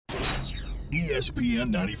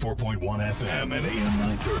ESPN 94.1 FM and AM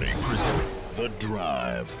 930 present The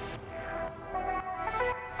Drive.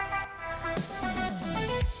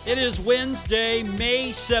 It is Wednesday, May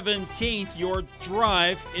 17th, your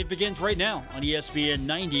drive. It begins right now on ESPN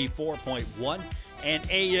 94.1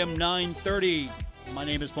 and AM 930. My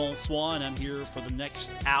name is Paul Swann. I'm here for the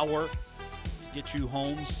next hour to get you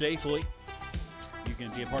home safely. You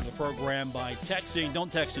can be a part of the program by texting.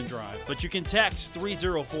 Don't text and drive, but you can text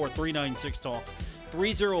 304-396-TALK,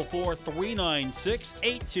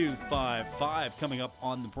 304-396-8255. Coming up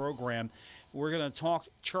on the program, we're going to talk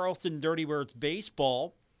Charleston Dirty Birds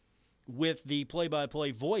baseball with the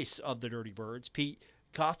play-by-play voice of the Dirty Birds, Pete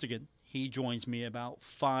Costigan. He joins me about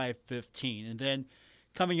 5:15. And then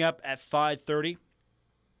coming up at 5:30,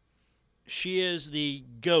 she is the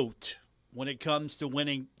GOAT when it comes to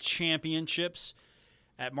winning championships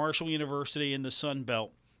at Marshall University in the Sun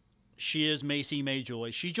Belt. She is Macie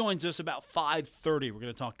Majoy. She joins us about 5:30. We're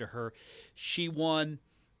going to talk to her. She won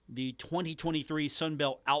the 2023 Sun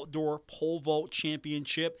Belt Outdoor Pole Vault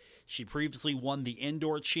Championship. She previously won the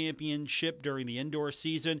Indoor Championship during the indoor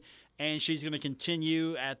season, and she's going to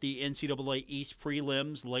continue at the NCAA East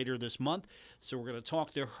Prelims later this month. So we're going to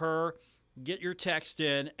talk to her, get your text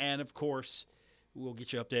in, and, of course, we'll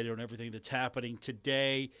get you updated on everything that's happening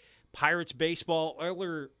today. Pirates baseball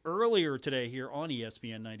earlier today here on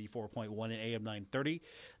ESPN 94.1 and AM 930.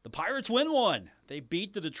 The Pirates win one. They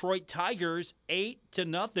beat the Detroit Tigers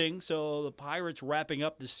 8-0. So the Pirates wrapping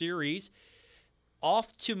up the series.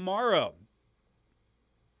 Off tomorrow.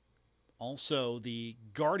 Also, the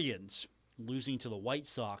Guardians losing to the White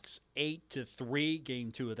Sox 8-3.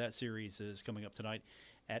 Game 2 of that series is coming up tonight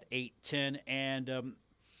at 8:10. And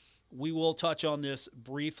we will touch on this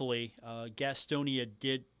briefly. Gastonia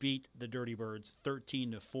did beat the Dirty Birds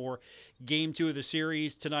 13-4. Game 2 of the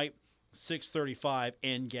series tonight, 6:35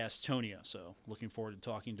 in Gastonia. So looking forward to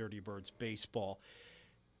talking Dirty Birds baseball.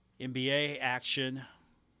 NBA action.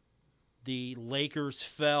 The Lakers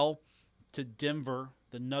fell to Denver.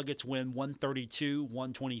 The Nuggets win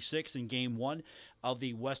 132-126 in Game 1 of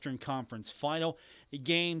the Western Conference Final.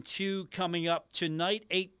 Game 2 coming up tonight,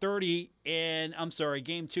 8:30.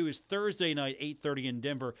 Game 2 is Thursday night, 8:30 in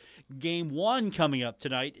Denver. Game 1 coming up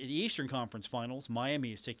tonight in the Eastern Conference Finals.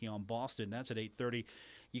 Miami is taking on Boston. That's at 8:30.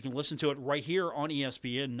 You can listen to it right here on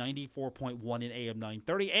ESPN 94.1 and AM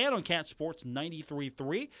 930 and on Catch Sports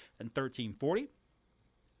 93.3 and 1340.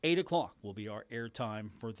 8 o'clock will be our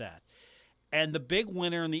airtime for that. And the big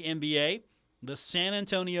winner in the NBA, the San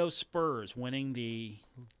Antonio Spurs winning the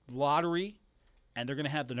lottery, and they're going to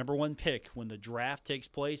have the number 1 pick when the draft takes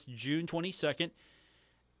place June 22nd.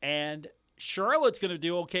 And Charlotte's going to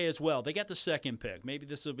do okay as well. They got the 2nd pick. Maybe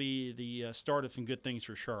this will be the start of some good things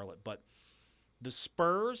for Charlotte. But the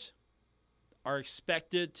Spurs are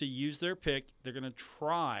expected to use their pick. They're going to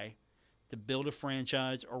try to build a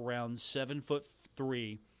franchise around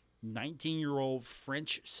 7'3", 19-year-old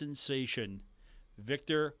French sensation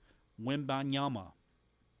Victor Wembanyama.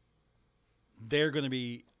 They're going to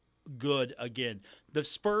be good again. The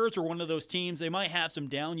Spurs are one of those teams, they might have some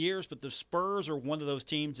down years, but the Spurs are one of those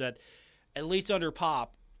teams that, at least under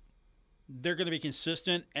Pop, they're going to be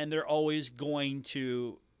consistent, and they're always going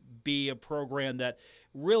to be a program that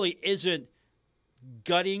really isn't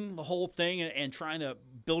gutting the whole thing and trying to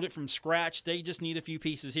build it from scratch. They just need a few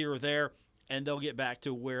pieces here or there, and they'll get back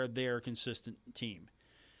to where they're a consistent team.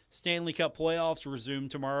 Stanley Cup playoffs resume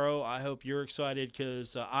tomorrow. I hope you're excited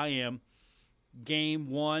because I am. Game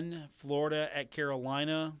 1, Florida at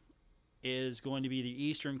Carolina, is going to be the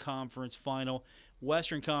Eastern Conference Final.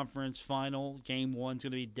 Western Conference Final, Game 1 is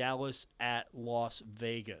going to be Dallas at Las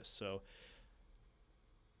Vegas. So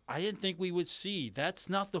I didn't think we would see. That's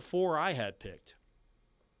not the 4 I had picked.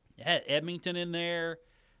 I had Edmonton in there.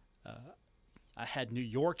 I had New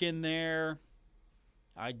York in there.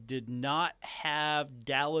 I did not have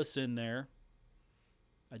Dallas in there.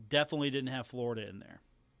 I definitely didn't have Florida in there.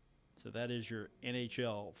 So that is your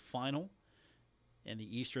NHL final in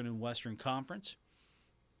the Eastern and Western Conference.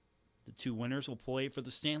 The 2 winners will play for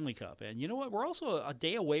the Stanley Cup. And you know what? We're also a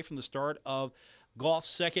day away from the start of golf's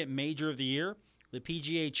 2nd major of the year. The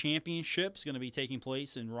PGA Championship is going to be taking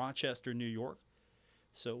place in Rochester, New York.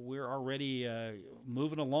 So we're already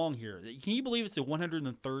moving along here. Can you believe it's the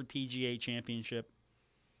 103rd PGA Championship?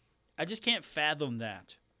 I just can't fathom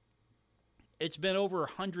that. It's been over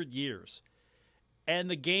 100 years. And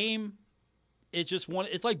the game, it's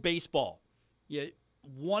like baseball. Yeah,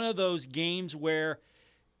 one of those games where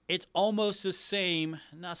it's almost the same,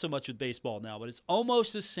 not so much with baseball now, but it's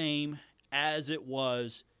almost the same as it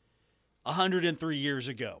was 103 years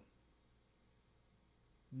ago.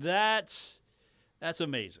 That's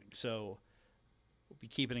amazing. So we'll be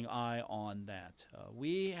keeping an eye on that.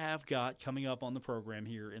 We have got coming up on the program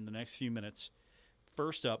here in the next few minutes.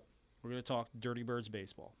 First up, we're going to talk Dirty Birds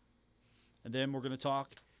baseball. And then we're going to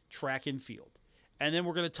talk track and field. And then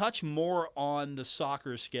we're going to touch more on the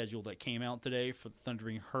soccer schedule that came out today for the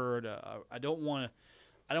Thundering Herd. I don't want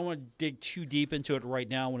to dig too deep into it right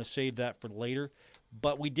now. I want to save that for later.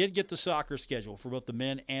 But we did get the soccer schedule for both the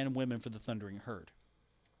men and women for the Thundering Herd.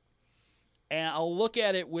 And I'll look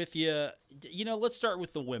at it with you. Let's start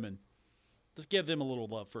with the women. Let's give them a little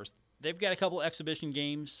love first. They've got a couple exhibition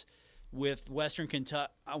games with Western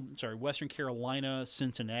Carolina,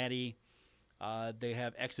 Cincinnati. They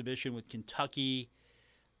have exhibition with Kentucky.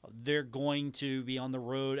 They're going to be on the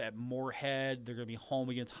road at Moorhead. They're going to be home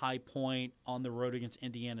against High Point, on the road against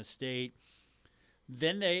Indiana State.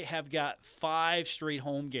 Then they have got 5 straight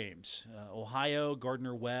home games. Ohio,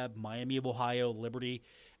 Gardner-Webb, Miami of Ohio, Liberty,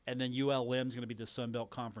 and then ULM is going to be the Sun Belt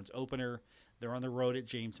Conference opener. They're on the road at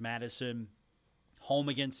James Madison. Home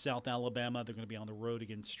against South Alabama. They're going to be on the road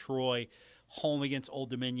against Troy. Home against Old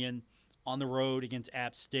Dominion. On the road against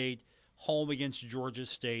App State. Home against Georgia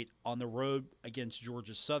State, on the road against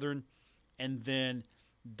Georgia Southern, and then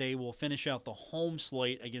they will finish out the home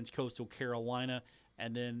slate against Coastal Carolina,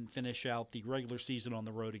 and then finish out the regular season on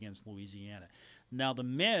the road against Louisiana. Now the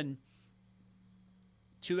men,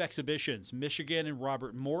 2 exhibitions, Michigan and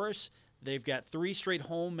Robert Morris. They've got 3 straight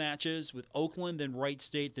home matches with Oakland, then Wright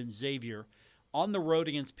State, then Xavier. On the road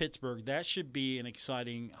against Pittsburgh, that should be an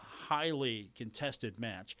exciting, highly contested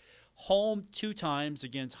match. Home 2 times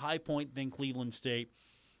against High Point, then Cleveland State.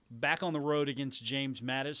 Back on the road against James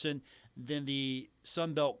Madison. Then the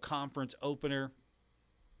Sun Belt Conference opener,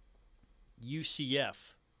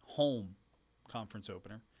 UCF, home conference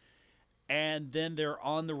opener. And then they're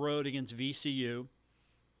on the road against VCU.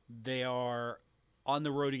 They are on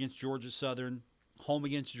the road against Georgia Southern, home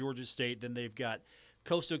against Georgia State. Then they've got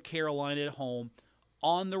Coastal Carolina at home.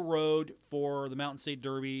 On the road for the Mountain State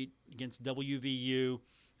Derby against WVU.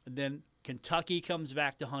 And then Kentucky comes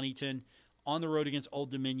back to Huntington, on the road against Old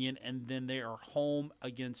Dominion, and then they are home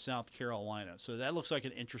against South Carolina. So that looks like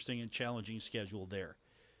an interesting and challenging schedule there.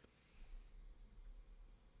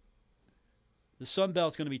 The Sun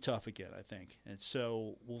Belt's going to be tough again, I think. And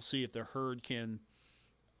so we'll see if the Herd can,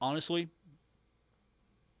 honestly,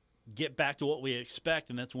 get back to what we expect,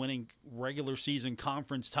 and that's winning regular season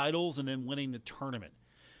conference titles and then winning the tournament.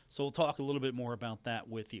 So we'll talk a little bit more about that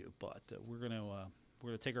with you. But we're going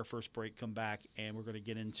to take our first break, come back, and we're going to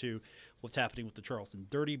get into what's happening with the Charleston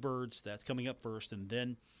Dirty Birds. That's coming up first, and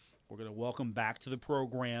then we're going to welcome back to the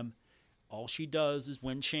program. All she does is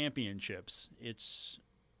win championships. It's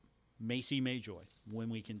Macie Majoy when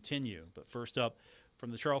we continue. But first up, from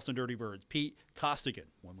the Charleston Dirty Birds, Pete Costigan,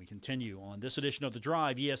 when we continue on this edition of The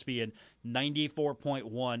Drive, ESPN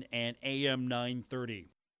 94.1 and AM 930.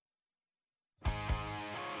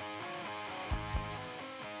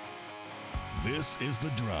 This is The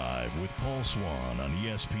Drive with Paul Swann on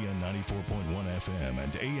ESPN 94.1 FM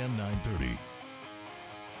and AM 930.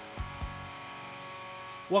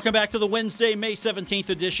 Welcome back to the Wednesday, May 17th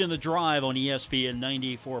edition of The Drive on ESPN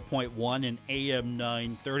 94.1 and AM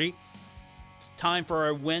 930. It's time for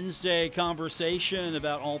our Wednesday conversation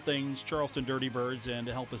about all things Charleston Dirty Birds, and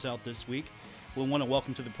to help us out this week, we want to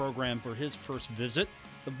welcome to the program for his first visit,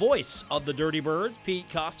 the voice of the Dirty Birds, Pete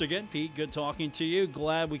Costigan. Pete, good talking to you.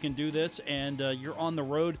 Glad we can do this, and you're on the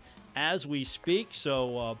road as we speak,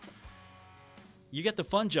 so you get the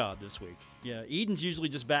fun job this week. Yeah, Eden's usually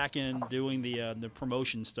just back in doing the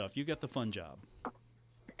promotion stuff. You got the fun job.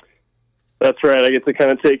 That's right. I get to kind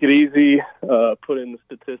of take it easy, put in the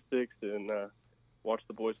statistics, and watch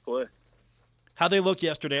the boys play. How they look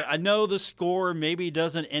yesterday? I know the score maybe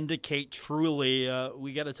doesn't indicate truly.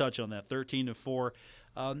 We got to touch on that, 13-4.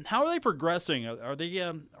 How are they progressing? Are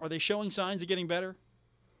they showing signs of getting better?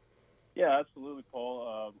 Yeah, absolutely,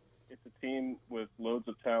 Paul. It's a team with loads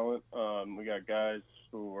of talent. We got guys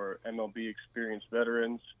who are MLB experienced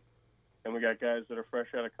veterans, and we got guys that are fresh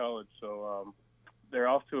out of college. So they're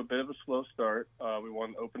off to a bit of a slow start. We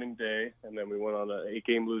won opening day, and then we went on an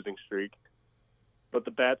 8-game losing streak. But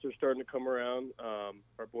the bats are starting to come around.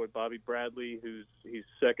 Our boy Bobby Bradley, he's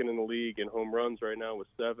second in the league in home runs right now with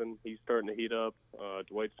 7. He's starting to heat up.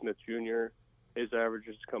 Dwight Smith Jr., his average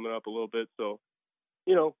is coming up a little bit. So,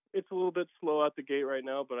 it's a little bit slow out the gate right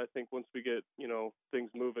now, but I think once we get, things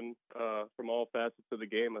moving from all facets of the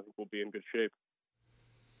game, I think we'll be in good shape.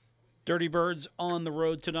 Dirty Birds on the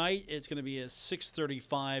road tonight. It's going to be a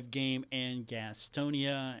 6:35 game in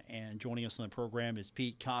Gastonia, and joining us on the program is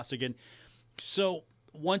Pete Costigan. So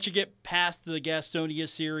once you get past the Gastonia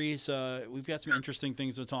series, we've got some interesting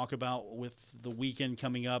things to talk about with the weekend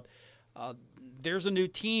coming up. There's a new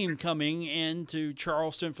team coming into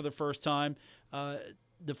Charleston for the first time.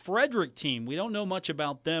 The Frederick team, we don't know much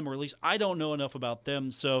about them, or at least I don't know enough about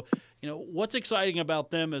them. So, what's exciting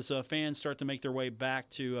about them as fans start to make their way back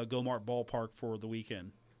to Gomart Ballpark for the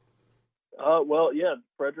weekend?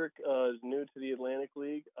 Frederick is new to the Atlantic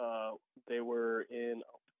League. They were in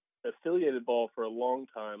affiliated ball for a long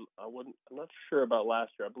time. I'm not sure about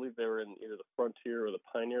last year. I believe they were in either the Frontier or the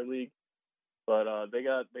Pioneer League, but they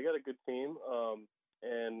got a good team.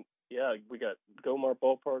 We got Gomart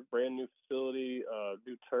Ballpark, brand new facility,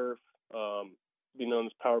 new turf, be known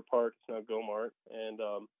as Power Park. It's now Gomart, and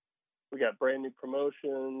we got brand new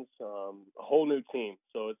promotions, a whole new team.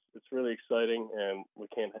 So it's really exciting, and we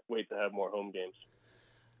can't wait to have more home games.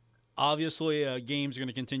 Obviously, games are going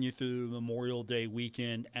to continue through Memorial Day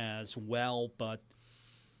weekend as well, but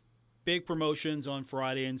big promotions on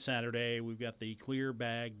Friday and Saturday. We've got the Clear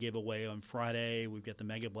Bag giveaway on Friday. We've got the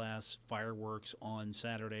Mega Blast fireworks on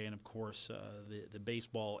Saturday, and, of course, the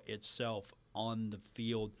baseball itself on the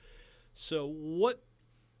field. So what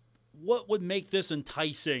would make this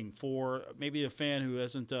enticing for maybe a fan who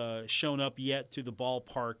hasn't shown up yet to the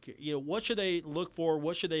ballpark? What should they look for?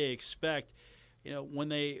 What should they expect? When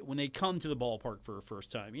they come to the ballpark for the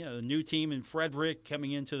first time, the new team in Frederick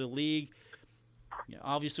coming into the league.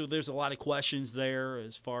 Obviously, there's a lot of questions there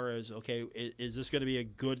as far as, okay, is this going to be a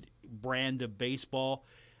good brand of baseball?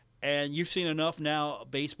 And you've seen enough now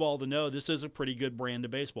baseball to know this is a pretty good brand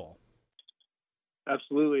of baseball.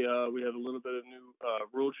 Absolutely. We have a little bit of new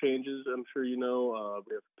rule changes. I'm sure we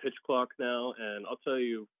have pitch clock now, and I'll tell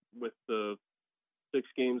you, with the 6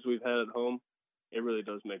 games we've had at home, it really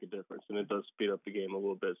does make a difference, and it does speed up the game a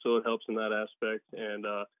little bit. So it helps in that aspect. And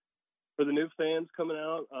for the new fans coming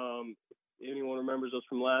out, anyone remembers us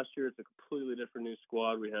from last year, it's a completely different new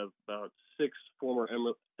squad. We have about 6 former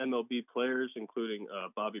MLB players, including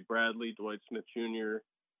Bobby Bradley, Dwight Smith Jr.,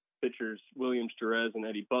 pitchers Williams Jerez and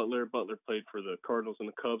Eddie Butler. Butler played for the Cardinals and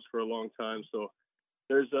the Cubs for a long time. So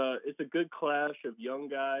it's a good clash of young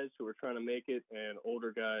guys who are trying to make it and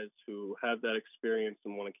older guys who have that experience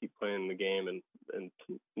and want to keep playing the game and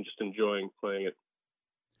just enjoying playing it.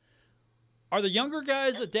 Are the younger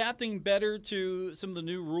guys adapting better to some of the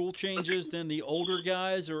new rule changes than the older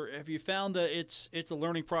guys, or have you found that it's a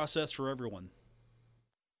learning process for everyone?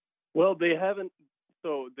 Well, they haven't.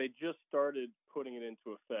 So they just started putting it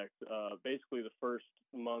into effect. Basically, the first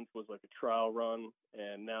month was like a trial run,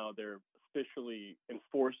 and now they're officially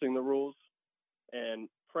enforcing the rules. And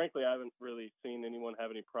frankly, I haven't really seen anyone have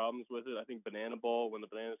any problems with it. I think banana ball, when the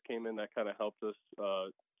bananas came in, that kind of helped us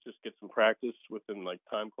just get some practice within like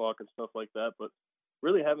time clock and stuff like that. But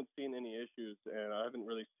really haven't seen any issues, and I haven't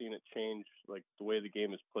really seen it change like the way the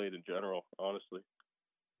game is played in general, honestly.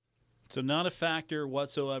 So not a factor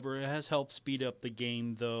whatsoever. It has helped speed up the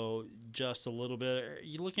game, though, just a little bit. Are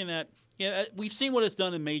you looking at we've seen what it's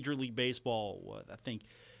done in Major League Baseball. I think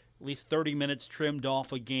at least 30 minutes trimmed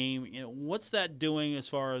off a game. What's that doing as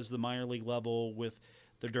far as the minor league level with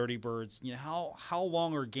the Dirty Birds? How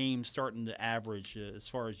long are games starting to average as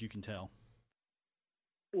far as you can tell?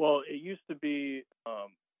 Well, it used to be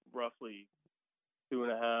roughly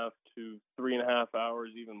 2.5 to 3.5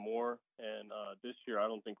 hours, even more. And this year, I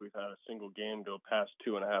don't think we've had a single game go past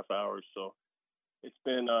 2.5 hours. So it's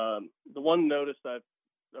been the one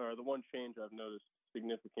change I've noticed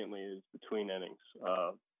significantly is between innings.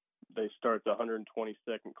 They start the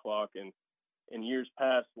 120-second clock, and in years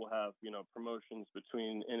past, we'll have promotions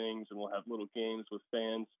between innings, and we'll have little games with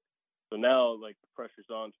fans. So now, like, the pressure's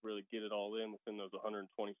on to really get it all in within those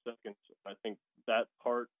 120 seconds. I think that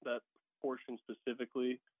portion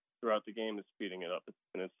specifically throughout the game is speeding it up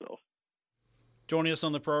in itself. Joining us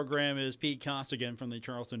on the program is Pete Costigan from the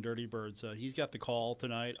Charleston Dirty Birds. He's got the call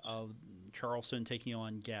tonight of Charleston taking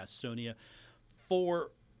on Gastonia.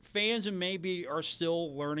 For fans who maybe are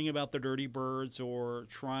still learning about the Dirty Birds or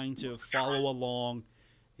trying to follow along,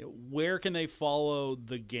 where can they follow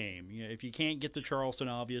the game? If you can't get to Charleston,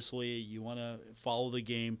 obviously, you want to follow the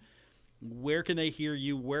game. Where can they hear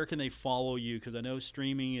you? Where can they follow you? Because I know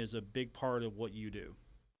streaming is a big part of what you do.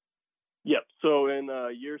 Yep. So in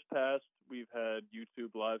years past, we've had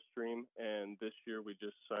YouTube live stream, and this year we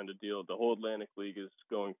just signed a deal. The whole Atlantic League is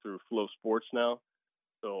going through Flow Sports now.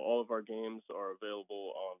 So all of our games are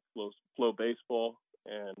available on Flow Baseball,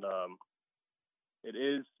 and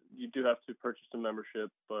you do have to purchase a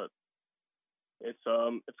membership, but it's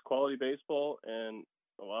quality baseball, and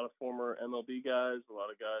a lot of former MLB guys, a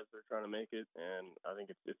lot of guys that are trying to make it, and I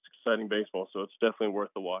think it's exciting baseball, so it's definitely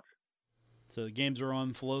worth the watch. So the games are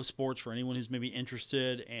on Flow Sports for anyone who's maybe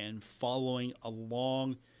interested in following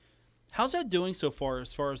along. How's that doing so far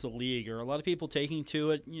as the league? Are a lot of people taking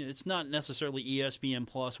to it? It's not necessarily ESPN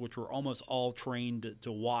Plus, which we're almost all trained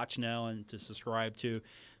to watch now and to subscribe to.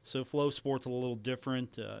 So Flow Sports a little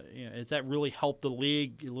different. Has that really helped the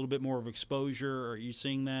league? A little bit more of exposure? Are you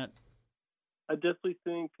seeing that? I definitely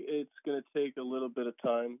think it's going to take a little bit of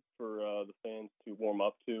time for the fans to warm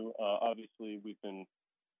up to. Obviously, we've been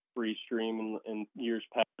free stream in years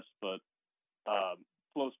past, but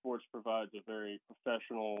Flow Sports provides a very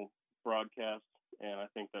professional broadcast, and I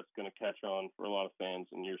think that's going to catch on for a lot of fans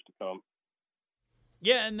in years to come.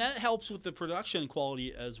 Yeah, and that helps with the production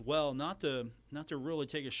quality as well. Not to really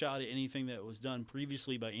take a shot at anything that was done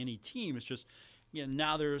previously by any team. It's just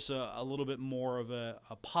now there's a little bit more of a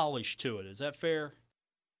polish to it. Is that fair?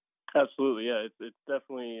 Absolutely, yeah. It's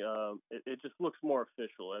definitely it just looks more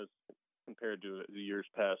official as compared to the years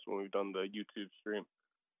past when we've done the YouTube stream.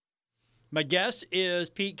 My guest is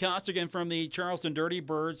Pete Costigan from the Charleston Dirty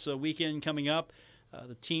Birds. Weekend coming up.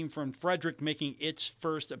 The team from Frederick making its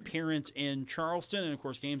first appearance in Charleston. And, of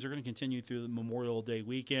course, games are going to continue through the Memorial Day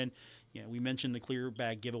weekend. We mentioned the clear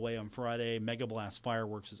bag giveaway on Friday. Mega Blast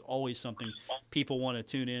Fireworks is always something people want to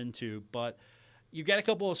tune into. But you've got a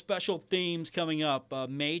couple of special themes coming up.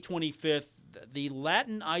 May 25th, the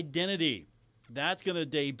Latin Identity. That's going to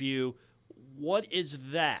debut. What is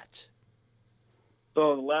that?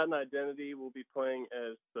 So the Latin Identity will be playing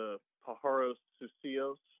as the Pájaros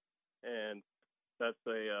Sucios, and that's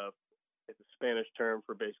it's a Spanish term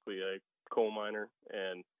for basically a coal miner.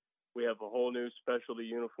 And we have a whole new specialty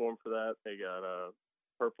uniform for that. They got a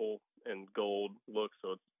purple and gold look,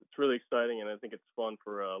 so it's really exciting, and I think it's fun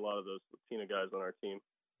for a lot of those Latina guys on our team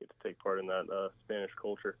get to take part in that Spanish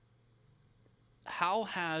culture.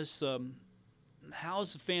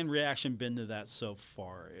 How's the fan reaction been to that so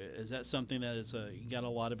far? Is that something that has got a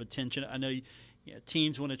lot of attention? I know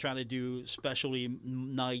teams want to try to do specialty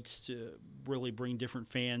nights to really bring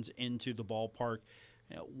different fans into the ballpark.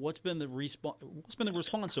 What's been the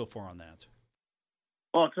response so far on that?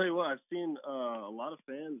 Well, I'll tell you what, I've seen a lot of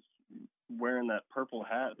fans wearing that purple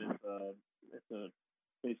hat. It's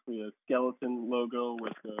basically a skeleton logo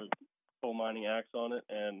with the coal mining axe on it,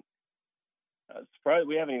 and surprised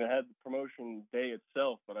we haven't even had the promotion day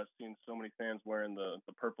itself, but I've seen so many fans wearing the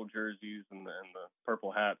purple jerseys and the purple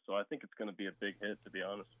hats, so I think it's going to be a big hit, to be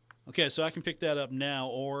honest. Okay, so I can pick that up now.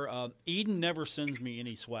 Or Eden never sends me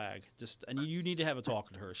any swag. You need to have a talk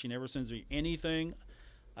with her. She never sends me anything.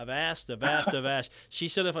 I've asked. She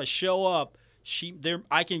said if I show up,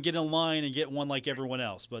 I can get in line and get one like everyone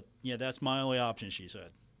else. But that's my only option. She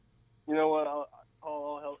said. You know what?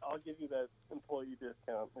 I'll give you that employee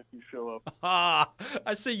discount if you show up.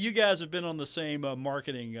 I see you guys have been on the same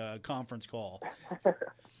marketing conference call.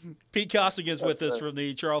 Pete Costigan is with us from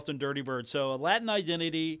the Charleston Dirty Birds. So Latin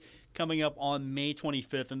Identity coming up on May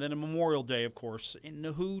 25th, and then a Memorial Day, of course. And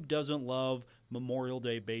who doesn't love Memorial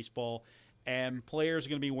Day baseball? And players are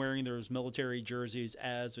going to be wearing those military jerseys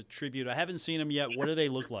as a tribute. I haven't seen them yet. What do they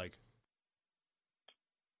look like?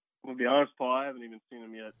 To be honest, Paul, I haven't even seen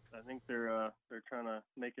them yet. I think they're trying to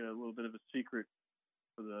make it a little bit of a secret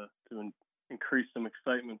to increase some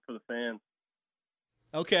excitement for the fans.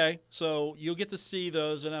 Okay, so you'll get to see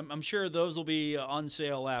those, and I'm sure those will be on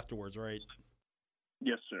sale afterwards, right?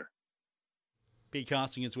 Yes, sir. Pete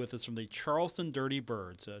Costigan is with us from the Charleston Dirty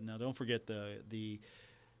Birds. Now, don't forget the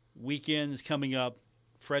weekend is coming up.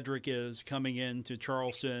 Frederick is coming into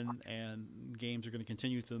Charleston, and games are going to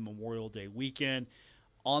continue through the Memorial Day weekend.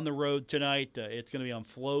 On the road tonight, it's going to be on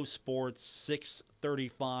Flow Sports,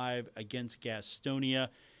 6:35 against Gastonia.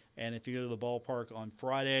 And if you go to the ballpark on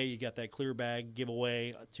Friday, you got that clear bag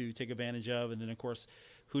giveaway to take advantage of. And then, of course,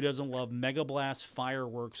 who doesn't love Mega Blast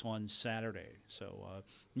Fireworks on Saturday? So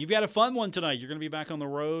you've got a fun one tonight. You're going to be back on the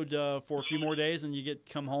road for a few more days, and you get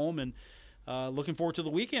to come home. And looking forward to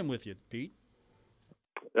the weekend with you, Pete.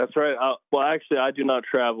 That's right. Well, actually, I do not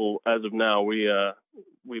travel as of now. We're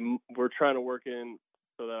trying to work in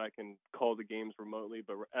so that I can call the games remotely.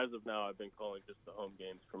 But as of now, I've been calling just the home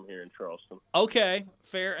games from here in Charleston. Okay,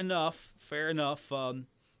 fair enough.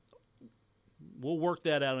 We'll work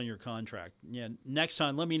that out on your contract. Yeah, next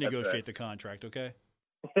time, let me negotiate the contract, okay?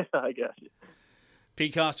 I got you.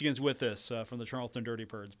 Pete Costigan's with us from the Charleston Dirty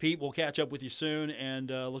Birds. Pete, we'll catch up with you soon,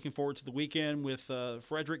 and looking forward to the weekend with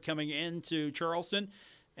Frederick coming into Charleston.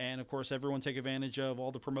 And, of course, everyone take advantage of all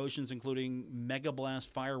the promotions, including Mega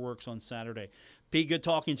Blast Fireworks on Saturday. Pete, good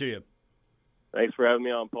talking to you. Thanks for having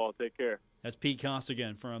me on, Paul. Take care. That's Pete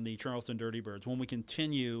Costigan from the Charleston Dirty Birds. When we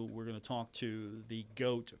continue, we're going to talk to the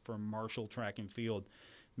GOAT from Marshall Track and Field,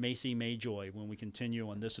 Macie Majoy, when we continue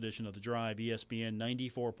on this edition of The Drive, ESPN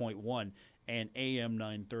 94.1 and AM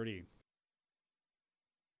 930.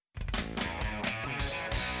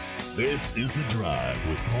 This is The Drive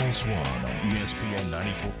with Paul Swann on ESPN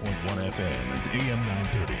 94.1 FM and AM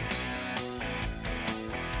 930.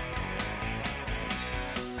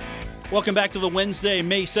 Welcome back to the Wednesday,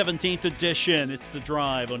 May 17th edition. It's The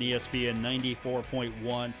Drive on ESPN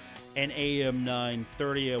 94.1 and AM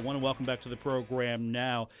 930. I want to welcome back to the program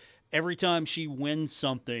now. Every time she wins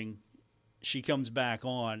something, she comes back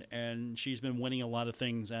on, and she's been winning a lot of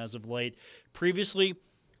things as of late. Previously,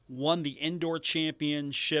 won the indoor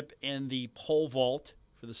championship in the pole vault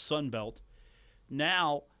for the Sun Belt.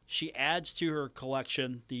 Now she adds to her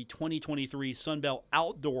collection the 2023 Sun Belt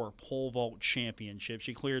Outdoor Pole Vault Championship.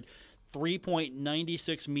 She cleared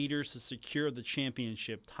 3.96 meters to secure the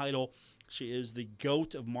championship title. She is the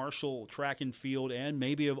GOAT of Marshall track and field and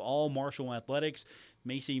maybe of all Marshall athletics.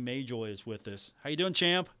 Macie Majoy is with us. How you doing,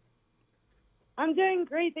 champ? I'm doing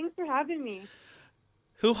great. Thanks for having me.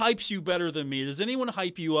 Who hypes you better than me? Does anyone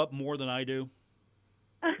hype you up more than I do?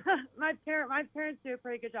 My parents do a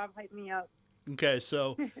pretty good job hyping me up. Okay,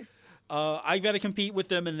 so I've got to compete with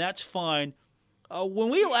them, and that's fine.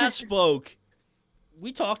 When we last spoke,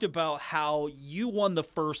 we talked about how you won the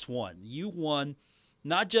first one. You won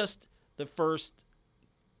not just the first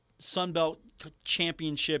Sun Belt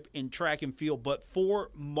championship in track and field, but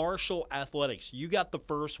for Marshall athletics. You got the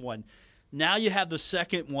first one. Now you have the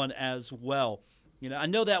second one as well. You know, I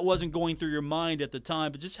know that wasn't going through your mind at the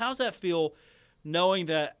time, but just how's that feel knowing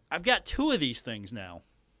that I've got two of these things now?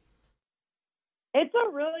 It's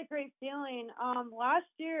a really great feeling. Last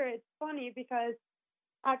year, it's funny because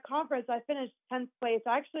at conference, I finished 10th place.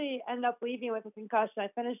 I actually ended up leaving with a concussion. I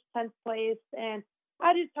finished 10th place, and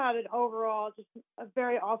I just had an overall just a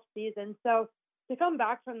very off season. So to come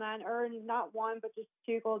back from that and earn not one, but just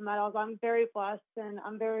 2 gold medals, I'm very blessed, and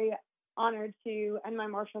I'm very honored to end my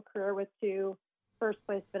Marshall career with 2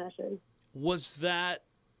 first-place finishes. Was that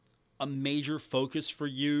a major focus for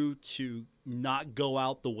you to not go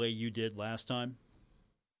out the way you did last time?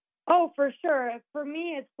 Oh, for sure. For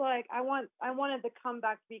me, it's like I wanted the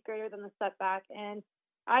comeback to be greater than the setback, and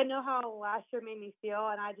I know how last year made me feel,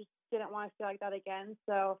 and I just didn't want to feel like that again.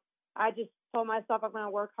 So I just told myself I'm going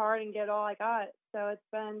to work hard and get all I got. So it's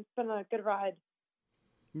been a good ride.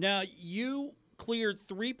 Now, you cleared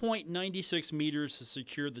 3.96 meters to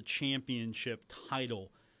secure the championship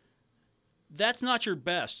title. That's not your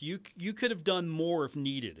best. You could have done more if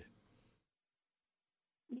needed.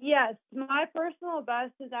 Yes, my personal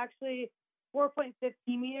best is actually 4.15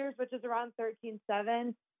 meters, which is around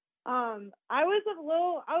 13.7. I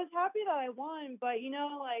was happy that I won, but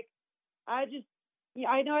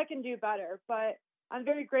I know I can do better, but I'm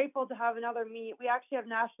very grateful to have another meet. We actually have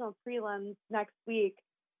national prelims next week,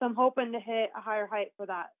 so I'm hoping to hit a higher height for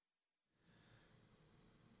that.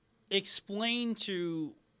 Explain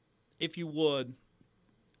to, if you would,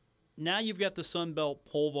 now you've got the Sun Belt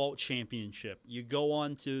Pole Vault Championship. You go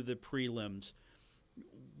on to the prelims.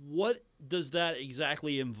 What does that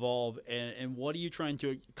exactly involve, and what are you trying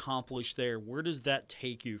to accomplish there? Where does that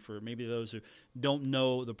take you for maybe those who don't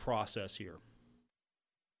know the process here?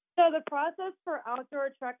 So the process for outdoor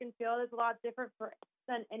track and field is a lot different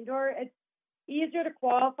than indoor. It's easier to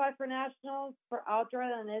qualify for nationals for outdoor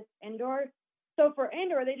than it is indoor. So for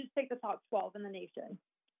indoor, they just take the top 12 in the nation.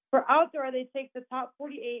 For outdoor, they take the top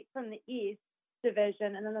 48 from the East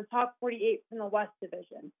Division and then the top 48 from the West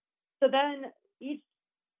Division. So then the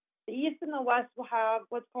East and the West will have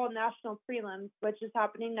what's called national prelims, which is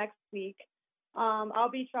happening next week.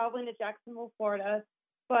 I'll be traveling to Jacksonville, Florida.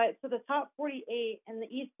 But so the top 48 in the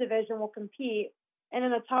East Division will compete, and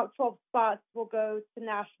then the top 12 spots will go to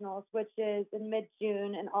nationals, which is in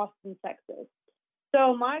mid-June in Austin, Texas.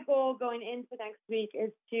 So my goal going into next week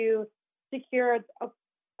is to secure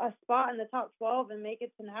a spot in the top 12 and make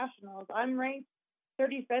it to nationals. I'm ranked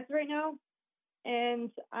 35th right now, and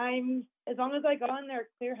as long as I go in there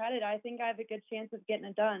clear-headed, I think I have a good chance of getting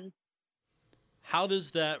it done. How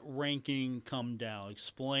does that ranking come down?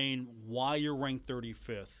 Explain why you're ranked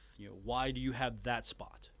 35th. Why do you have that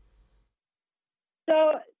spot?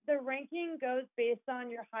 So the ranking goes based on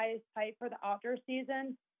your highest height for the outdoor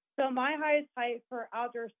season. So my highest height for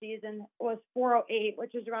outdoor season was 408,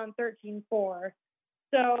 which is around 13.4.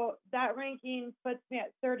 So that ranking puts me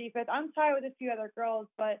at 35th. I'm tied with a few other girls,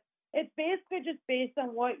 but it's basically just based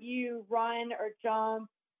on what you run or jump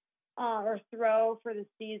or throw for the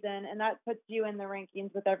season, and that puts you in the rankings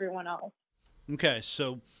with everyone else. Okay,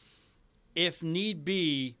 so if need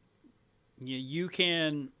be, you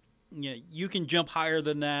can jump higher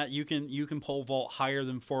than that. You can pole vault higher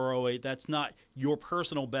than 408. That's not your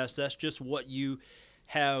personal best. That's just what you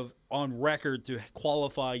have on record to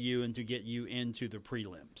qualify you and to get you into the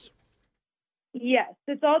prelims. Yes,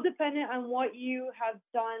 it's all dependent on what you have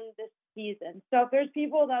done this season. So if there's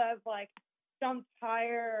people that have like jumped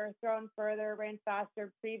higher or thrown further, ran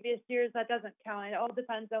faster previous years, that doesn't count. It all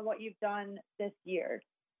depends on what you've done this year.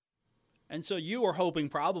 And so you were hoping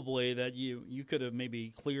probably that you could have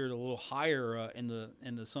maybe cleared a little higher in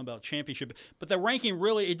the Sun Belt Championship, but the ranking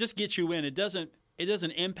really it just gets you in. It doesn't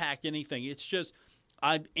impact anything. It's just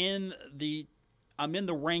I'm in the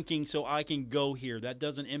ranking, so I can go here. That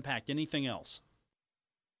doesn't impact anything else.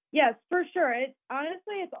 Yes, for sure.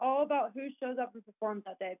 It's all about who shows up and performs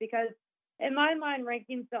that day, because in my mind,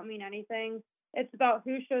 rankings don't mean anything. It's about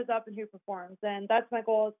who shows up and who performs. And that's my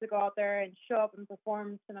goal, is to go out there and show up and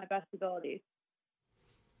perform to my best abilities.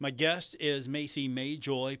 My guest is Macie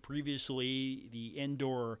Majoy, previously the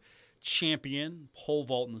indoor champion, pole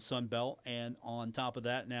vault in the Sun Belt, and on top of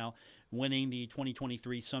that now winning the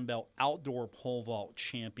 2023 Sun Belt Outdoor Pole Vault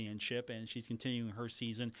Championship, and she's continuing her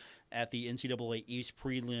season at the NCAA East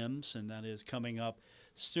Prelims, and that is coming up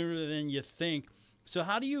sooner than you think. So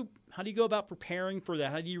how do you go about preparing for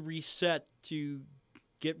that? How do you reset to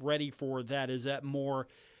get ready for that? Is that more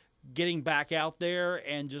getting back out there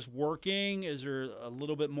and just working? Is there a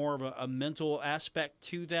little bit more of a mental aspect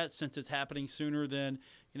to that, since it's happening sooner than,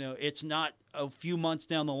 it's not a few months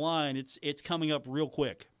down the line, it's coming up real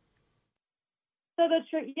quick? So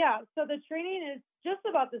the training is just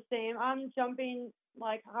about the same. I'm jumping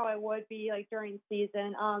like how I would be like during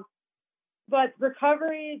season. But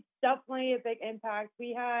recovery is definitely a big impact.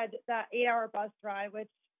 We had that 8-hour bus ride, which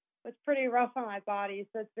was pretty rough on my body,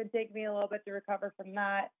 so it's been taking me a little bit to recover from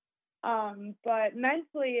that. But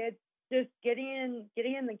mentally, it's just getting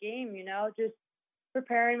in the game, just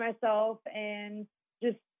preparing myself and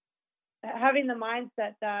just having the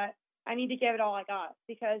mindset that I need to give it all I got,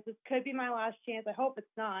 because this could be my last chance. I hope it's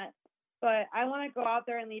not, but I want to go out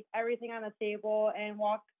there and leave everything on the table and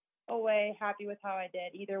walk away happy with how I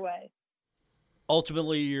did either way.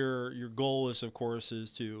 Ultimately, your goal is, of course, is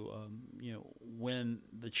to win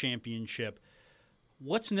the championship.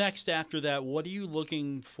 What's next after that? What are you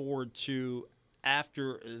looking forward to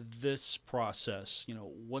after this process?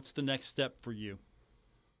 What's the next step for you?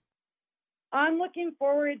 I'm looking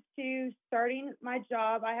forward to starting my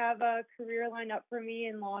job. I have a career lined up for me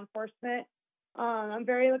in law enforcement. I'm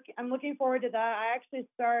looking forward to that. I actually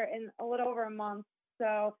start in a little over a month,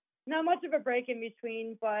 so not much of a break in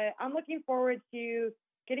between, but I'm looking forward to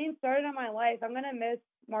getting started on my life. I'm going to miss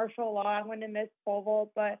martial law. I'm going to miss pole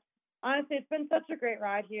vault, but honestly, it's been such a great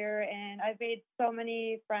ride here, and I've made so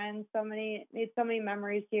many friends, made so many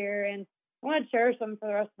memories here, and I want to cherish them for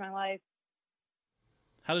the rest of my life.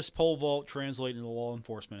 How does pole vault translate into law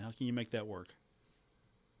enforcement? How can you make that work?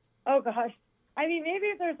 Oh, gosh. I mean, maybe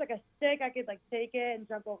if there's like a stick, I could like take it and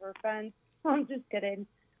jump over a fence. I'm just kidding.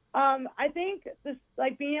 I think this,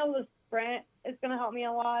 like, being able to sprint is going to help me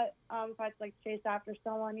a lot if I have to like chase after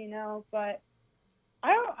someone, but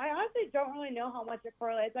I honestly don't really know how much it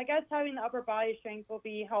correlates. I guess having the upper body strength will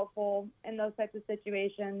be helpful in those types of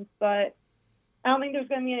situations, but I don't think there's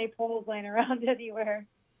going to be any poles laying around anywhere.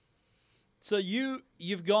 So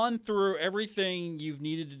you've gone through everything you've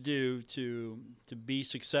needed to do to be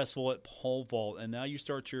successful at pole vault, and now you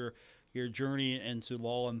start your journey into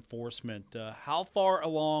law enforcement. How far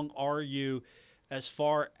along are you as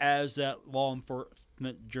far as that law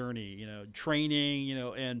enforcement journey? Training,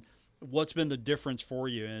 and what's been the difference for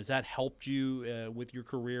you, and has that helped you with your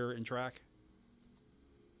career in track?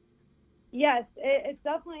 Yes, it's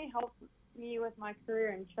definitely helped me with my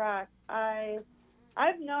career in track.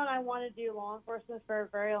 I've known I want to do law enforcement for a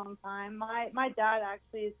very long time. My dad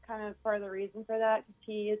actually is kind of part of the reason for that, because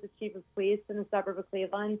he is the chief of police in the suburb of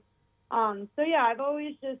Cleveland. So yeah, I've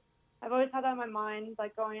always had that in my mind,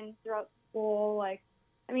 like going throughout school. Like,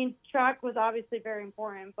 I mean, track was obviously very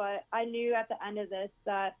important, but I knew at the end of this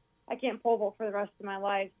that I can't pole vault for the rest of my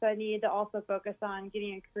life, so I needed to also focus on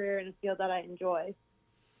getting a career in a field that I enjoy.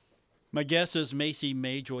 My guest is Macie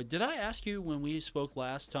Majoy. Did I ask you when we spoke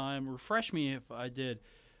last time? Refresh me if I did.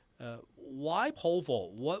 Why pole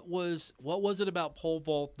vault? What was it about pole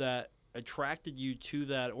vault that attracted you to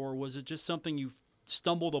that, or was it just something you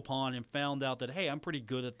stumbled upon and found out that, hey, I'm pretty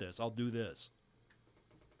good at this, I'll do this?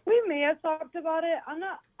 We may have talked about it. I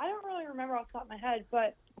don't really remember off the top of my head,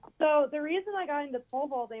 but so the reason I got into pole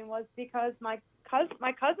vaulting was because my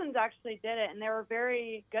cousins actually did it, and they were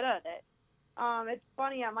very good at it. It's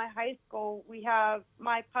funny, at my high school, we have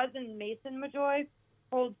my cousin Macie Majoy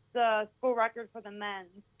holds the school record for the men's,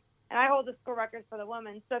 and I hold the school record for the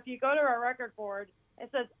women's. So if you go to our record board, it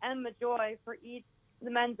says M Majoy for each,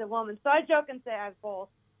 the men's and women's. So I joke and say I have both.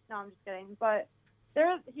 No, I'm just kidding. But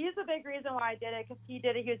he's a big reason why I did it, because he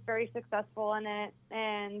did it. He was very successful in it,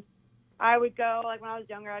 and I would go, like when I was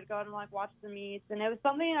younger, I'd go and like watch the meets, and it was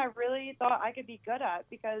something I really thought I could be good at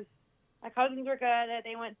because my cousins were good at it.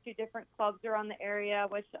 They went to different clubs around the area,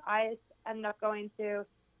 which I ended up going to.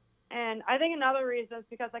 And I think another reason is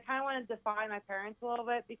because I kind of wanted to defy my parents a little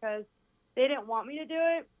bit because they didn't want me to do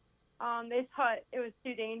it. They thought it was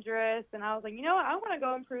too dangerous, and I was like, you know what, I want to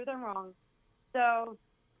go and prove them wrong. So,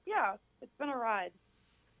 yeah, it's been a ride.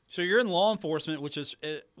 So you're in law enforcement, which is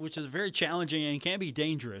very challenging and can be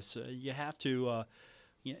dangerous. You have to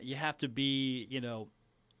be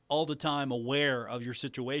all the time aware of your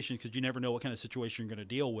situation because you never know what kind of situation you're going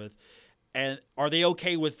to deal with. And are they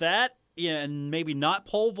okay with that? Yeah, and maybe not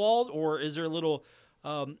pole vault, or is there a little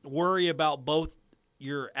worry about both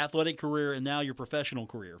your athletic career and now your professional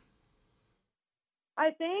career?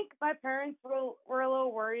 I think my parents were a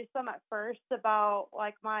little worrisome at first about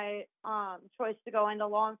like my choice to go into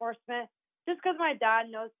law enforcement, just because my dad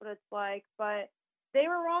knows what it's like. But they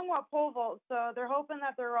were wrong about pole vault, so they're hoping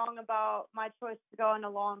that they're wrong about my choice to go into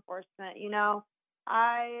law enforcement.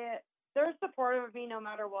 They're supportive of me no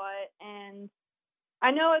matter what, and I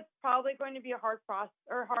know it's probably going to be a hard process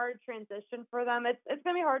or hard transition for them. It's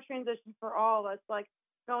going to be a hard transition for all of us, like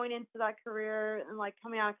going into that career and like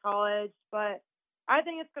coming out of college, but I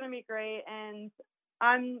think it's going to be great, and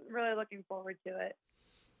I'm really looking forward to it.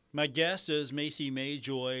 My guest is Macie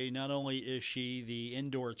Majoy. Not only is she the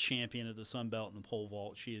indoor champion of the Sun Belt in the pole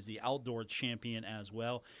vault, she is the outdoor champion as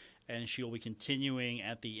well, and she'll be continuing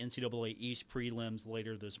at the NCAA East Prelims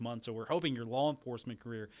later this month. So we're hoping your law enforcement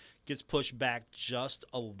career gets pushed back just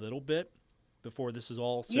a little bit before this is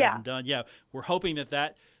all said and done. Yeah, we're hoping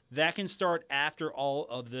that can start after all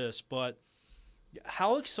of this, but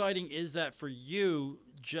how exciting is that for you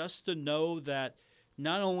just to know that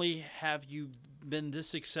not only have you been this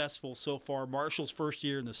successful so far, Marshall's first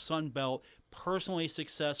year in the Sun Belt, personally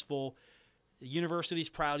successful, the university's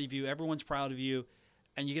proud of you, everyone's proud of you,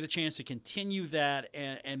 and you get a chance to continue that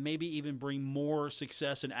and maybe even bring more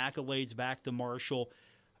success and accolades back to Marshall.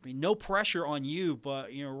 I mean, no pressure on you, but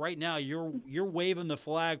right now you're waving the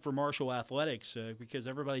flag for Marshall athletics because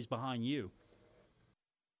everybody's behind you.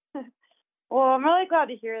 Well, I'm really glad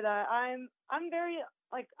to hear that. I'm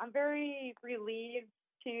very relieved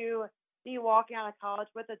to be walking out of college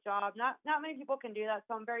with a job. Not many people can do that,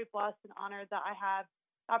 so I'm very blessed and honored that I have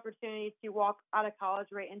the opportunity to walk out of college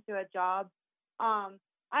right into a job. I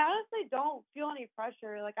honestly don't feel any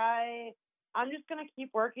pressure. Like I'm just gonna keep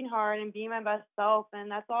working hard and be my best self,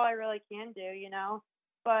 and that's all I really can do,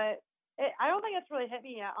 But I don't think it's really hit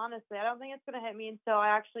me yet, honestly. I don't think it's gonna hit me until I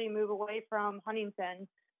actually move away from Huntington.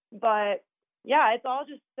 But yeah, it's all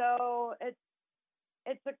just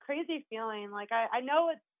it's a crazy feeling. Like I know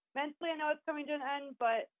it's mentally, I know it's coming to an end,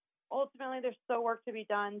 but ultimately there's still work to be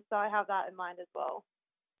done. So I have that in mind as well.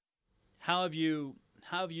 How have you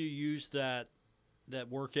used that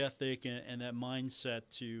work ethic and that mindset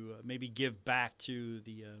to maybe give back to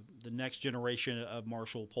the next generation of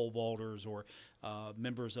Marshall pole vaulters or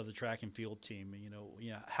members of the track and field team?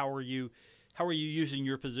 How are you using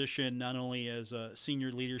your position not only as a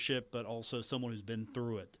senior leadership but also someone who's been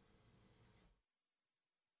through it?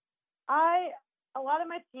 A lot of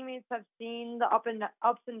my teammates have seen the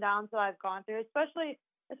ups and downs that I've gone through, especially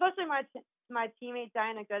my teammate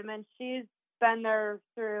Diana Goodman. She's been there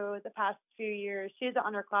through the past few years. She's an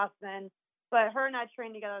underclassman, but her and I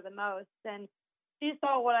trained together the most, and she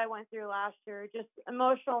saw what I went through last year, just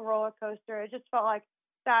emotional roller coaster. It just felt like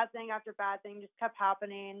bad thing after bad thing just kept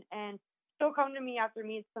happening, and she'll come to me after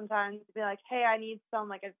meets sometimes to be like, hey, I need some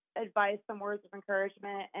like advice, some words of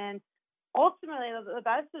encouragement. And ultimately the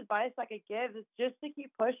best advice I could give is just to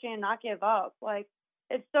keep pushing and not give up. Like,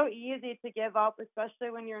 it's so easy to give up,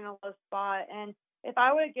 especially when you're in a low spot. And if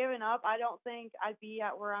I would have given up, I don't think I'd be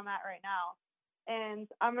at where I'm at right now. And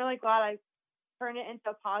I'm really glad I turned it into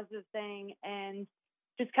a positive thing and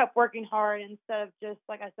just kept working hard instead of just,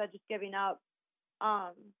 like I said, just giving up.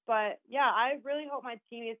 But yeah, I really hope my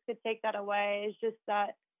teammates could take that away. It's just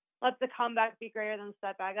that let the comeback be greater than the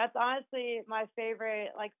setback. That's honestly my favorite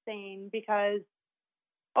saying, because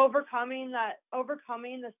overcoming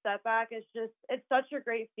the setback is it's such a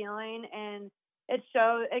great feeling, and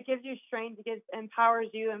it gives you strength, empowers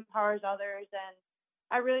you, empowers others, and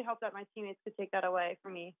I really hope that my teammates could take that away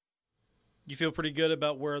from me. You feel pretty good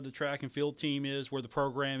about where the track and field team is, where the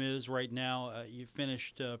program is right now. You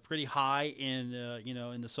finished pretty high in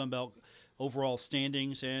the Sun Belt overall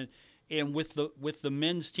standings, and with the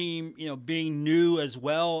men's team, being new as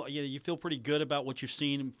well. You feel pretty good about what you've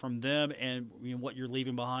seen from them and what you're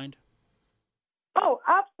leaving behind. Oh,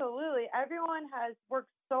 absolutely! Everyone has worked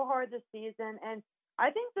so hard this season, and I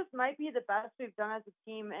think this might be the best we've done as a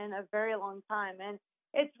team in a very long time. And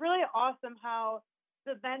it's really awesome how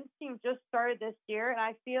the men's team just started this year, and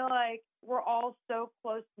I feel like we're all so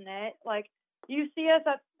close knit. Like, you see us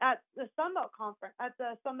at the Sun Belt conference, at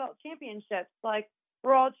the Sun Belt championships. Like,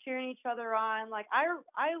 we're all cheering each other on. Like,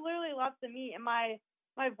 I literally left the meet, and my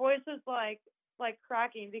voice was like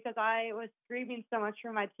cracking because I was screaming so much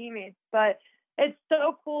for my teammates. But it's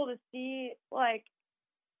so cool to see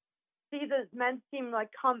the men's team like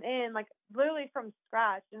come in like literally from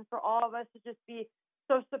scratch, and for all of us to just be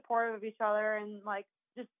so supportive of each other and like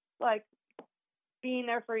just like being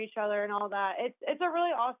there for each other and all that. It's a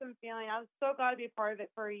really awesome feeling. I was so glad to be a part of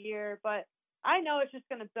it for a year, but I know it's just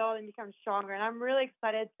going to build and become stronger, and I'm really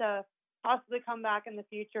excited to possibly come back in the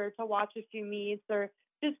future to watch a few meets or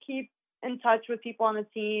just keep in touch with people on the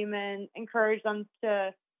team and encourage them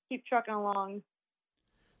to keep trucking along.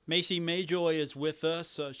 Macie Majoy is with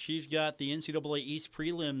us. She's got the NCAA East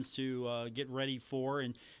Prelims to get ready for,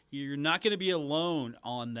 and you're not going to be alone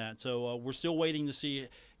on that. So we're still waiting to see,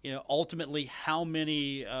 ultimately how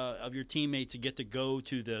many of your teammates get to go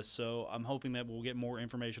to this. So I'm hoping that we'll get more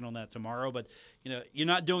information on that tomorrow. But you're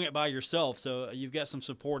not doing it by yourself, so you've got some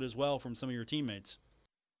support as well from some of your teammates.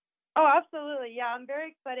 Oh, absolutely. Yeah, I'm very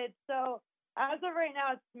excited. So as of right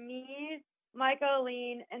now, it's me, Micah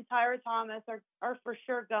Aline, and Tyra Thomas are for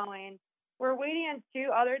sure going. We're waiting on two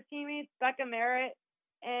other teammates, Becca Merritt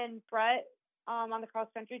and Brett, on the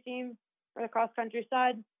cross-country team, or the cross-country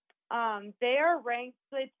side. They are ranked,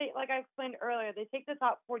 so they take, like I explained earlier, they take the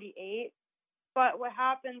top 48. But what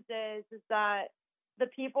happens is that the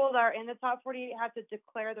people that are in the top 48 have to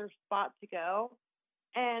declare their spot to go.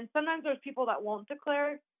 And sometimes there's people that won't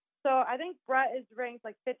declare. So I think Brett is ranked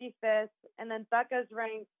like 55th, and then Becca's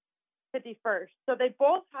ranked 51st. So they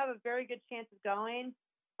both have a very good chance of going.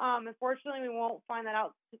 Unfortunately, we won't find that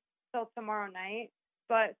out till tomorrow night.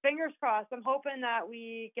 But fingers crossed. I'm hoping that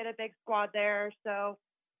we get a big squad there so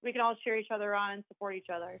we can all cheer each other on and support each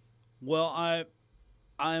other. Well,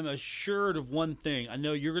 I'm assured of one thing. I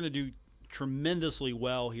know you're going to do tremendously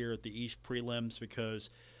well here at the East Prelims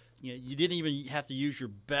because you didn't even have to use your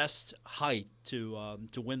best height to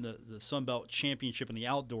win the Sun Belt Championship in the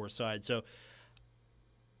outdoor side. So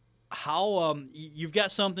how you've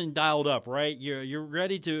got something dialed up, right? You're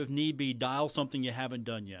ready to, if need be, dial something you haven't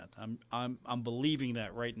done yet. I'm believing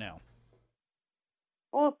that right now.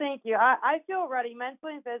 Well, thank you. I feel ready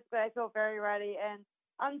mentally and physically. I feel very ready, and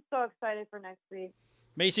I'm so excited for next week.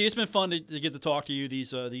 Macie, it's been fun to get to talk to you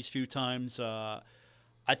these few times. I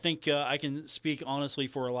think I can speak honestly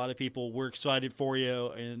for a lot of people. We're excited for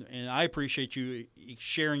you, and I appreciate you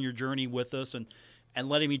sharing your journey with us and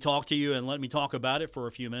letting me talk to you and letting me talk about it for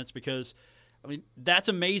a few minutes because, I mean, that's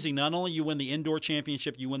amazing. Not only you win the indoor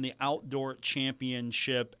championship, you win the outdoor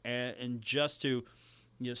championship, and just to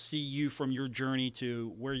see you from your journey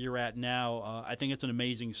to where you're at now, I think it's an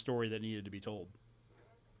amazing story that needed to be told.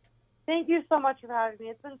 Thank you so much for having me.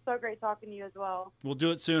 It's been so great talking to you as well. We'll do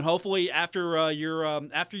it soon. Hopefully after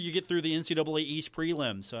after you get through the NCAA East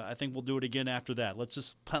Prelims. I think we'll do it again after that. Let's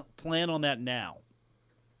just plan on that now.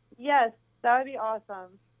 Yes, that would be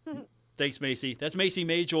awesome. Thanks, Macie. That's Macie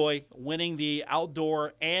Majoy winning the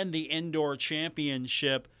outdoor and the indoor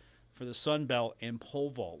championship for the Sun Belt in pole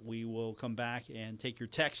vault. We will come back and take your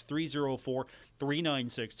text,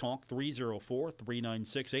 304-396-TALK,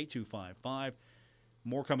 304-396-8255.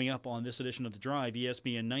 More coming up on this edition of The Drive,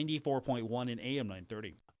 ESPN 94.1 and AM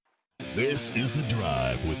 930. This is The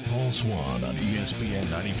Drive with Paul Swann on ESPN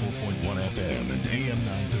 94.1 FM and AM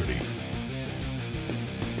 930.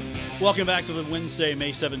 Welcome back to the Wednesday, May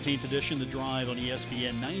 17th edition, The Drive on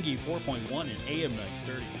ESPN 94.1 and AM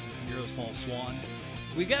 930. I'm your host, Paul Swann.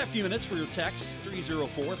 We've got a few minutes for your text,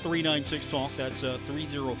 304-396-TALK. That's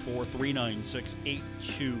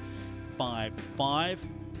 304-396-8255.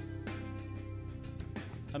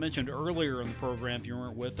 I mentioned earlier in the program, if you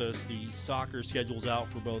weren't with us, the soccer schedule's out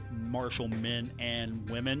for both Marshall men and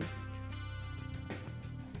women.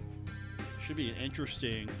 Should be an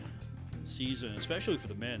interesting season, especially for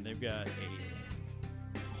the men. They've got a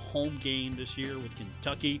home game this year with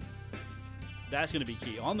Kentucky. That's going to be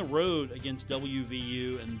key. On the road against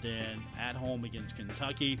WVU and then at home against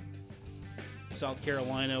Kentucky. South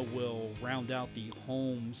Carolina will round out the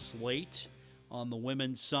home slate. On the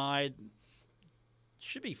women's side,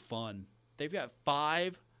 should be fun. They've got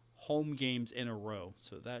 5 home games in a row,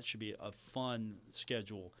 so that should be a fun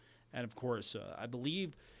schedule. And, of course, I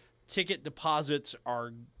believe ticket deposits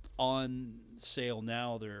are on sale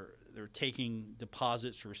now. They're taking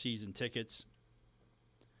deposits for season tickets.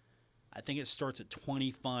 I think it starts at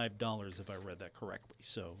 $25 if I read that correctly.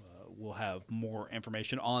 So we'll have more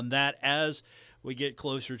information on that as we get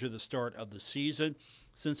closer to the start of the season.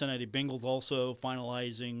 Cincinnati Bengals also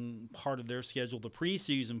finalizing part of their schedule, the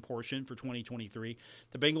preseason portion for 2023.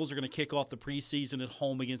 The Bengals are going to kick off the preseason at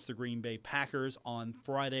home against the Green Bay Packers on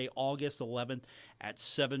Friday, August 11th at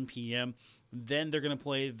 7 p.m. Then they're going to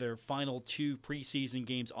play their final 2 preseason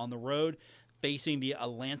games on the road, facing the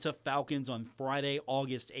Atlanta Falcons on Friday,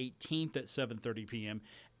 August 18th at 7:30 p.m.,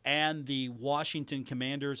 and the Washington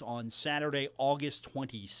Commanders on Saturday, August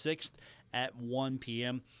 26th at 1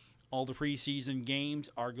 p.m. All the preseason games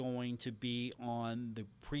are going to be on the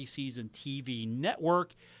preseason TV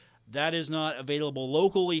network. That is not available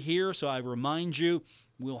locally here, so I remind you,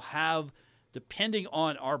 we'll have, depending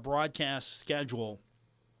on our broadcast schedule,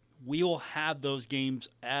 we will have those games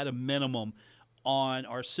at a minimum on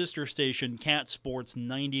our sister station, Cat Sports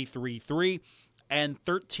 93.3 and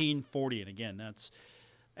 1340. And again, that's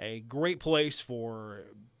a great place for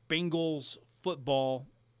Bengals football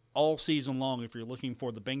all season long. If you're looking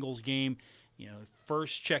for the Bengals game,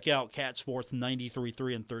 first check out Cat Sports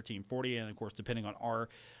 93.3 and 1340. And, of course, depending on our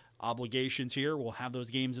obligations here, we'll have those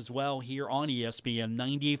games as well here on ESPN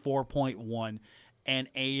 94.1 and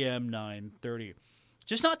AM 930.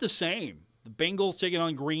 Just not the same. The Bengals taking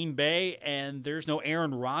on Green Bay, and there's no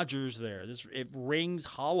Aaron Rodgers there. It rings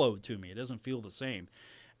hollow to me. It doesn't feel the same.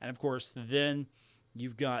 And, of course, then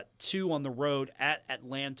you've got 2 on the road at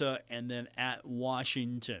Atlanta and then at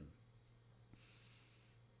Washington.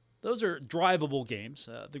 Those are drivable games.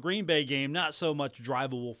 The Green Bay game, not so much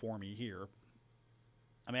drivable for me here.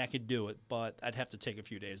 I mean, I could do it, but I'd have to take a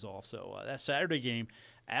few days off. So that Saturday game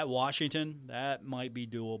at Washington, that might be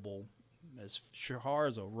doable. As far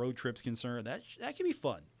as a road trip's concerned, that can be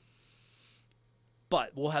fun.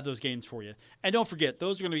 But we'll have those games for you. And don't forget,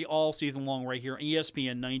 those are going to be all season long right here on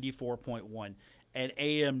ESPN 94.1 and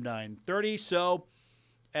AM 930. So,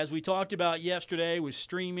 as we talked about yesterday with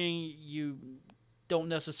streaming, you don't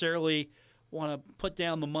necessarily want to put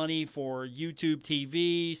down the money for YouTube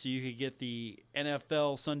TV so you could get the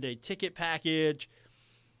NFL Sunday ticket package.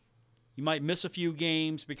 You might miss a few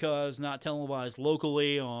games because not televised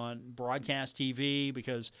locally on broadcast TV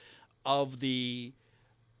because of the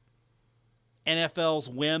NFL's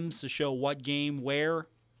whims to show what game where.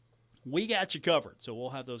 We got you covered, so we'll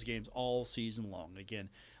have those games all season long. Again,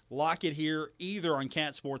 lock it here either on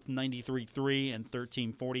Cat Sports 93.3 and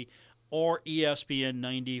 1340 or ESPN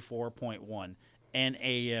 94.1 and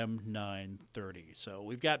AM 930. So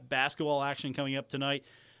we've got basketball action coming up tonight.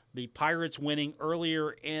 The Pirates winning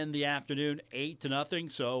earlier in the afternoon,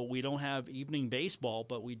 8-0, so we don't have evening baseball,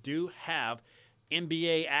 but we do have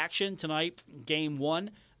NBA action tonight. Game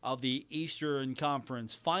 1 of the Eastern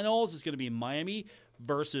Conference Finals is going to be Miami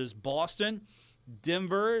versus Boston.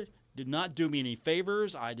 Denver did not do me any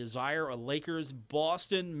favors. I desire a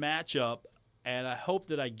Lakers-Boston matchup, and I hope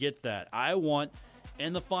that I get that. I want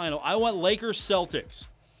Lakers-Celtics.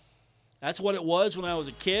 That's what it was when I was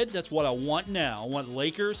a kid. That's what I want now. I want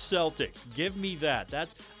Lakers-Celtics. Give me that.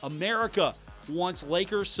 That's America wants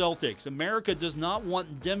Lakers-Celtics. America does not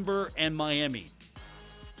want Denver and Miami.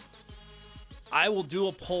 I will do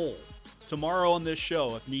a poll tomorrow on this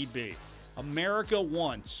show if need be. America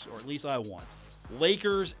wants, or at least I want,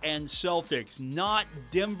 Lakers and Celtics, not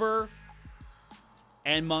Denver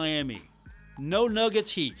and Miami. No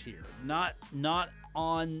Nuggets Heat here. No,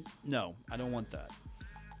 I don't want that.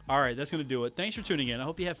 All right, that's going to do it. Thanks for tuning in. I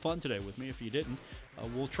hope you had fun today with me. If you didn't,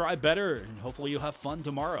 we'll try better, and hopefully you'll have fun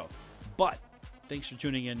tomorrow. But thanks for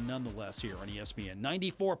tuning in nonetheless here on ESPN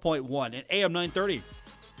 94.1 and AM 930.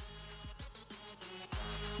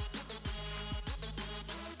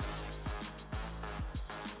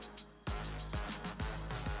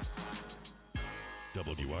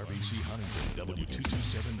 WRBC Huntington,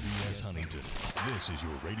 W227BS Huntington. This is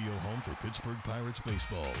your radio home for Pittsburgh Pirates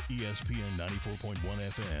baseball, ESPN 94.1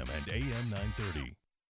 FM and AM 930.